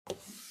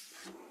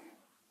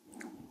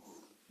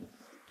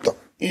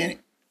Vieni.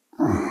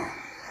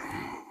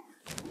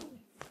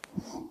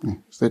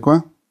 Stai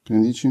qua? Che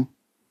ne dici?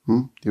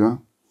 Ti va?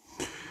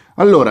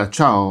 Allora,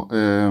 ciao,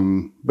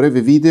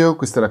 breve video,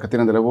 questa è la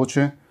catena della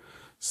voce.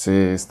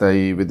 Se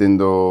stai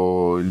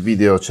vedendo il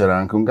video c'era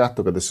anche un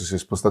gatto che adesso si è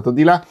spostato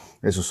di là.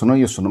 Adesso sono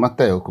io, sono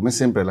Matteo. Come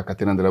sempre la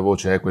catena della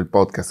voce è quel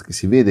podcast che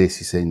si vede e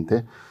si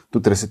sente.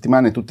 Tutte le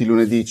settimane, tutti i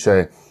lunedì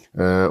c'è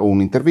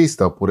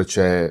un'intervista oppure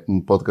c'è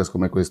un podcast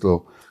come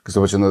questo che sto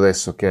facendo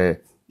adesso, che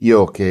è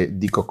io che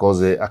dico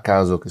cose a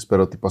caso che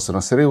spero ti possano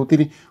essere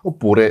utili,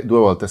 oppure 2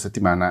 volte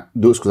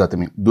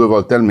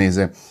al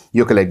mese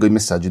io che leggo i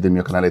messaggi del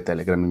mio canale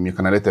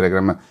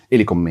Telegram, e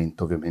li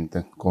commento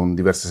ovviamente con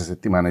diverse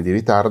settimane di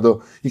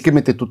ritardo, il che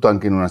mette tutto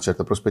anche in una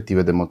certa prospettiva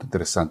ed è molto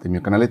interessante. Il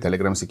mio canale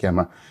Telegram si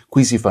chiama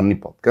Qui si fanno i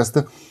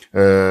podcast,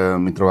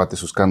 mi trovate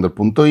su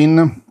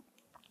scandal.in,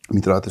 mi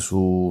trovate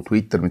su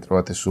Twitter, mi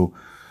trovate su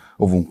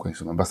ovunque,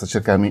 insomma, basta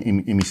cercarmi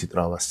e mi si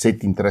trova. Se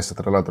ti interessa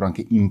tra l'altro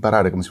anche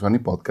imparare come si fanno i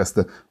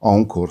podcast, ho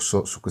un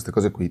corso su queste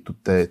cose qui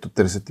tutte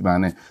le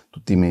settimane,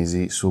 tutti i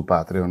mesi su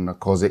Patreon,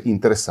 cose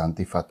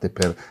interessanti fatte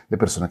per le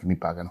persone che mi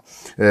pagano.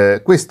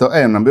 Questa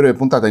è una breve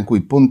puntata in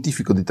cui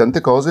pontifico di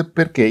tante cose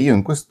perché io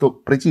in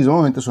questo preciso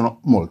momento sono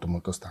molto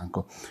molto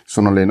stanco.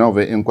 Sono le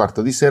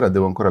 9:15 di sera,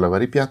 devo ancora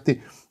lavare i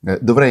piatti,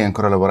 dovrei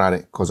ancora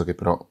lavorare, cosa che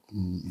però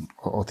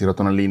ho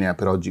tirato una linea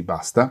per oggi,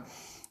 basta.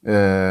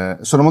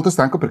 Sono molto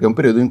stanco perché è un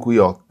periodo in cui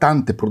ho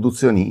tante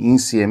produzioni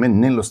insieme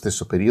nello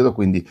stesso periodo,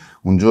 quindi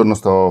un giorno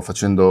sto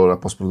facendo la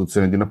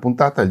post-produzione di una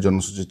puntata, il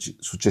giorno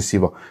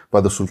successivo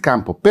vado sul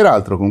campo.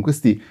 Peraltro con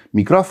questi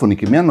microfoni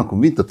che mi hanno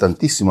convinto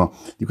tantissimo,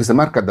 di questa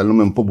marca dal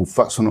nome un po'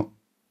 buffa, sono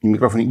i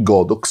microfoni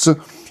Godox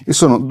e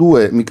sono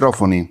 2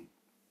 microfoni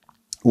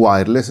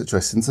wireless,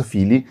 cioè senza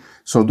fili,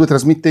 sono 2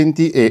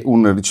 trasmittenti e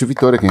un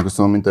ricevitore che in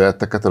questo momento è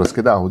attaccato alla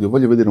scheda audio.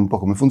 Voglio vedere un po'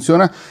 come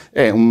funziona.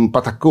 È un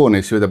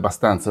pataccone, si vede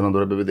abbastanza, non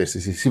dovrebbe vedersi,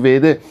 si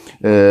vede,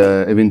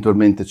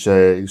 eventualmente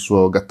c'è il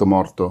suo gatto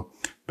morto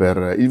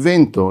per il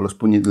vento,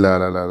 la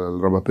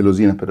roba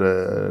pelosina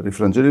per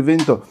rifrangere il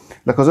vento.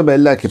 La cosa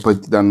bella è che poi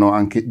ti danno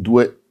anche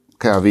 2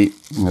 cavi,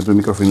 2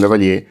 microfoni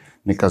lavalier,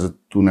 nel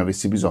caso tu ne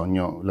avessi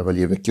bisogno,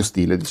 lavalier vecchio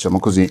stile, diciamo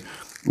così.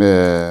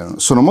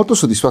 Sono molto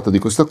soddisfatto di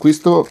questo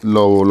acquisto,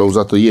 l'ho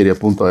usato ieri,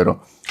 appunto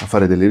ero a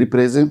fare delle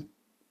riprese,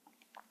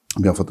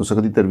 abbiamo fatto un sacco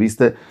di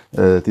interviste,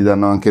 ti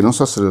danno anche, non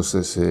so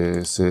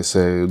se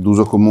è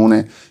d'uso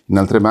comune in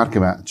altre marche,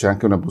 ma c'è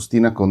anche una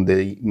bustina con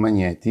dei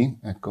magneti,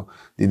 ecco,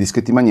 dei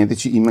dischetti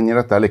magnetici, in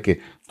maniera tale che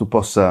tu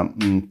possa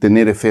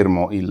tenere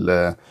fermo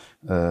il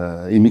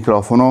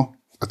microfono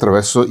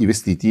attraverso i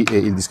vestiti e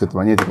il dischetto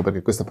magnetico,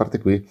 perché questa parte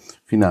qui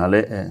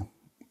finale è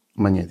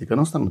magnetica.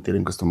 Non starnutire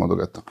in questo modo,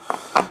 gatto.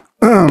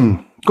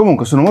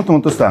 Comunque sono molto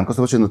molto stanco,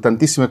 sto facendo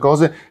tantissime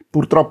cose,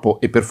 purtroppo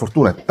e per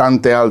fortuna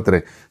tante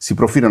altre si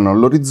profilano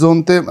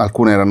all'orizzonte,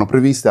 alcune erano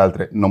previste,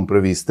 altre non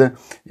previste,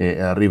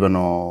 e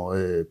arrivano,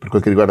 per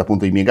quel che riguarda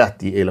appunto i miei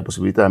gatti e la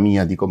possibilità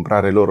mia di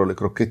comprare loro le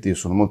crocchette, io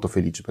sono molto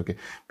felice perché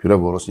più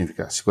lavoro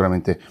significa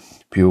sicuramente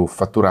più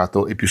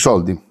fatturato e più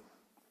soldi.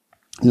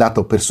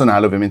 Lato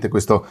personale, ovviamente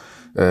questo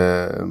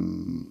è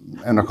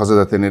una cosa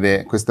da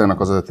tenere, questa è una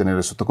cosa da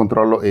tenere sotto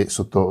controllo e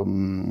sotto,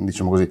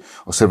 diciamo così,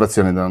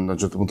 osservazione da un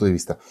certo punto di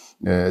vista.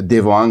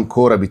 Devo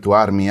ancora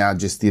abituarmi a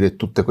gestire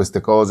tutte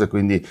queste cose,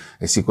 quindi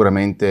è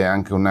sicuramente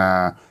anche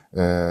una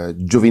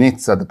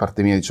giovinezza da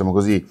parte mia, diciamo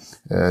così,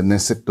 nel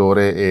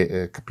settore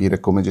e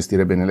capire come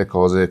gestire bene le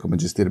cose, come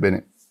gestire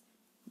bene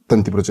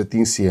tanti progetti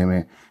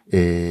insieme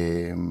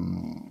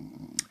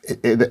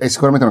ed è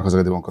sicuramente una cosa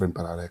che devo ancora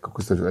imparare. Ecco,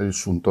 questo è il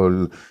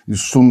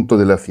sunto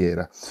della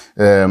fiera.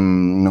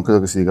 Non credo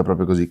che si dica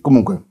proprio così.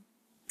 Comunque,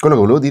 quello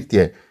che volevo dirti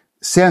è,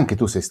 se anche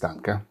tu sei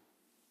stanca,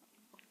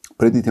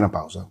 prenditi una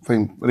pausa,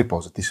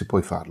 riposati se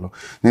puoi farlo.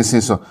 Nel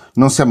senso,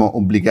 non siamo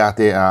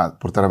obbligate a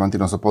portare avanti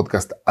il nostro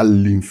podcast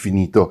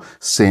all'infinito,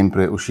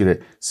 sempre,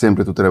 uscire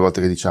sempre tutte le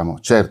volte che diciamo.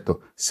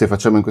 Certo, se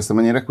facciamo in questa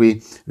maniera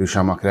qui,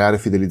 riusciamo a creare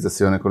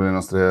fidelizzazione con il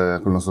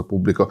nostro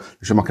pubblico,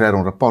 riusciamo a creare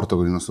un rapporto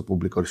con il nostro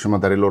pubblico, riusciamo a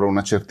dare loro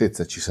una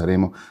certezza, ci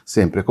saremo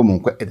sempre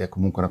comunque, ed è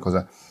comunque una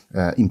cosa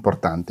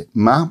importante.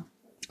 Ma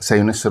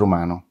sei un essere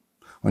umano.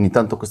 Ogni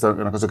tanto questa è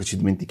una cosa che ci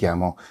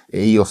dimentichiamo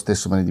e io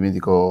stesso me ne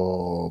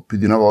dimentico più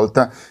di una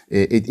volta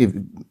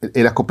e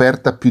la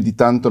coperta più di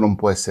tanto non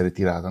può essere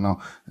tirata,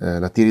 no?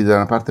 La tiri da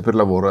una parte per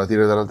lavoro, la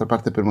tiri dall'altra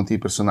parte per motivi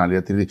personali,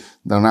 la tiri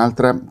da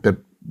un'altra per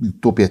il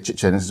tuo piacere,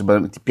 cioè nel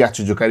senso, ti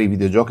piace giocare ai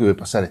videogiochi, vuoi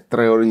passare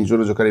 3 ore ogni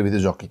giorno a giocare ai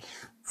videogiochi,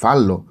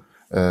 fallo.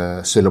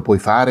 Se lo puoi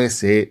fare,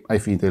 se hai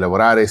finito di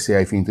lavorare, se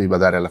hai finito di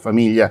badare alla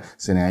famiglia,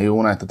 se ne hai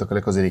una e tutte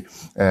quelle cose lì,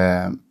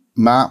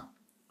 ma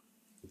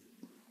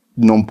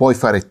non puoi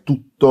fare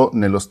tutto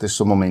nello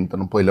stesso momento,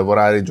 non puoi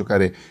lavorare,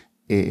 giocare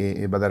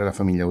e badare alla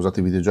famiglia. Ho usato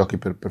i videogiochi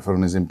per fare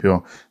un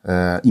esempio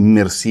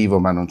immersivo,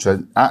 ma non c'è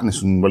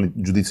nessun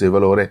giudizio di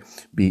valore,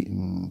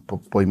 B,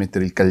 puoi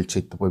mettere il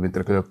calcetto, puoi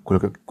mettere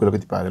quello che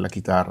ti pare, la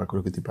chitarra,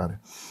 quello che ti pare.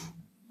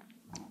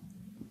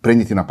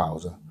 Prenditi una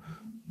pausa,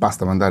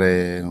 basta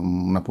mandare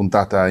una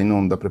puntata in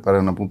onda,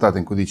 preparare una puntata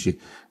in cui dici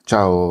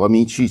ciao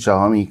amici,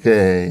 ciao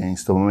amiche, in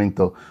questo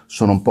momento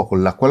sono un po'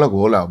 con l'acqua alla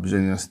gola, ho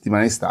bisogno di una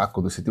settimana di stacco,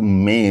 2 settimane,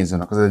 un mese,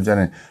 una cosa del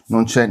genere.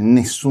 Non c'è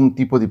nessun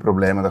tipo di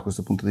problema da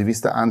questo punto di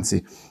vista,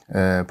 anzi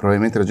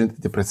probabilmente la gente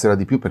ti apprezzerà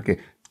di più perché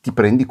ti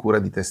prendi cura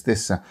di te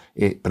stessa,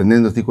 e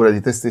prendendoti cura di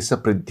te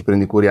stessa ti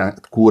prendi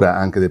cura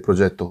anche del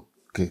progetto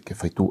che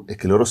fai tu e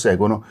che loro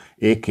seguono,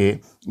 e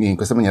che in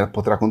questa maniera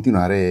potrà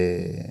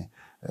continuare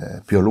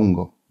più a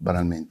lungo,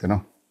 banalmente,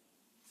 no?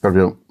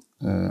 Proprio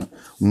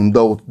un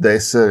do ut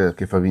des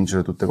che fa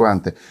vincere tutte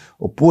quante.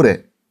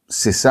 Oppure,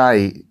 se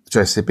sai,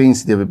 cioè se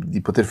pensi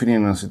di poter finire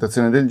in una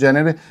situazione del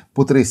genere,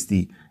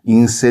 potresti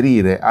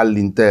inserire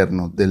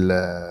all'interno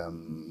della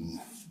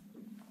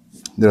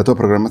tua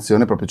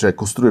programmazione, proprio, cioè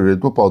costruire il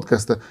tuo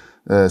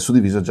podcast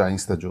suddiviso già in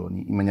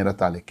stagioni, in maniera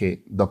tale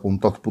che dopo un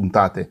tot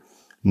puntate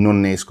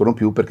non ne escono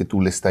più, perché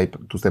tu stai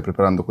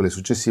preparando quelle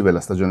successive, la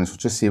stagione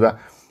successiva,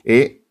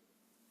 e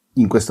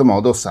in questo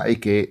modo sai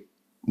che,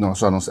 non lo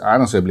so, non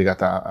sei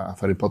obbligata a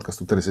fare il podcast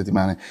tutte le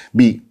settimane,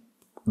 B,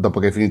 dopo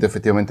che hai finito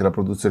effettivamente la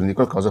produzione di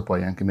qualcosa,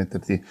 puoi anche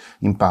metterti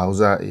in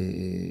pausa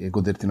e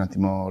goderti un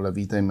attimo la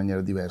vita in maniera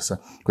diversa.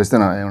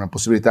 Questa è una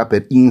possibilità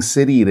per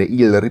inserire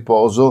il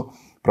riposo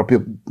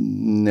proprio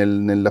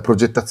nella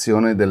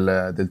progettazione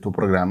del tuo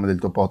programma, del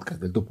tuo podcast,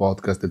 del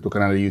tuo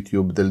canale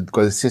YouTube, del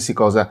qualsiasi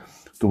cosa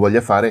tu voglia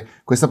fare.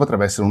 Questa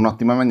potrebbe essere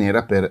un'ottima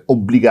maniera per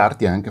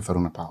obbligarti anche a fare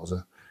una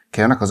pausa,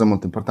 che è una cosa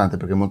molto importante,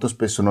 perché molto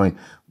spesso noi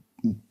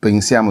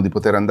pensiamo di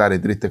poter andare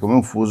dritte come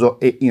un fuso,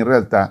 e in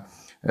realtà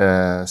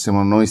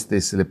siamo noi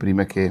stessi le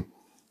prime che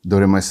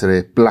dovremmo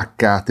essere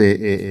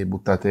placcate e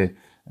buttate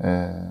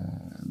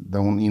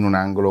in un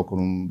angolo con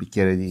un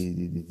bicchiere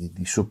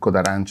di succo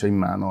d'arancia in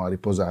mano a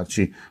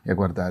riposarci e a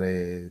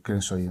guardare, che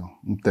ne so io,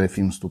 un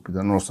telefilm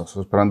stupido. Non lo so,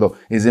 sto sparando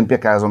esempi a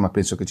caso, ma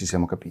penso che ci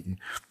siamo capiti.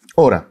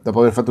 Ora,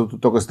 dopo aver fatto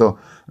tutto questo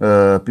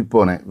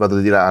pippone, vado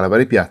di là a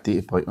lavare i piatti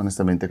e poi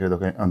onestamente credo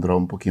che andrò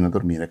un pochino a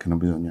dormire, che non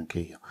ho bisogno anche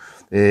io.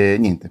 E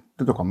niente,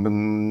 tutto qua.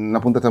 Una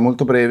puntata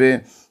molto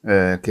breve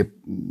che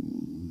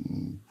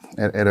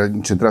era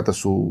incentrata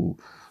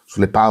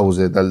sulle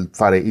pause dal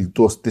fare il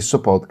tuo stesso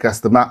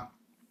podcast, ma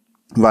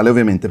vale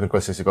ovviamente per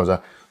qualsiasi cosa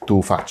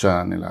tu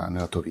faccia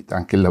nella tua vita,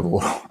 anche il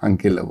lavoro,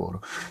 anche il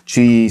lavoro.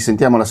 Ci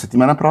sentiamo la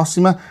settimana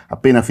prossima,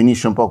 appena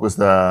finisce un po'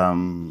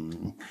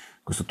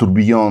 questo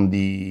tourbillon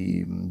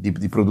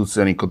di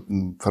produzioni.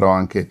 Farò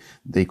anche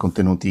dei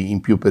contenuti in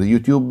più per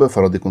YouTube,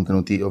 farò dei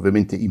contenuti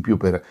ovviamente in più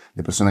per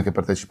le persone che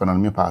partecipano al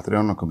mio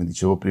Patreon, come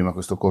dicevo prima,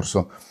 questo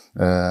corso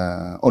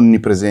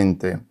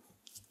onnipresente,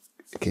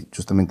 che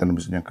giustamente hanno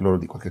bisogno anche loro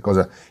di qualche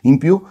cosa in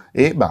più.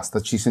 E basta,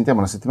 ci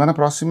sentiamo la settimana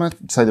prossima,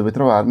 sai dove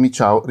trovarmi,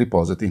 ciao,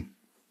 riposati,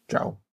 ciao.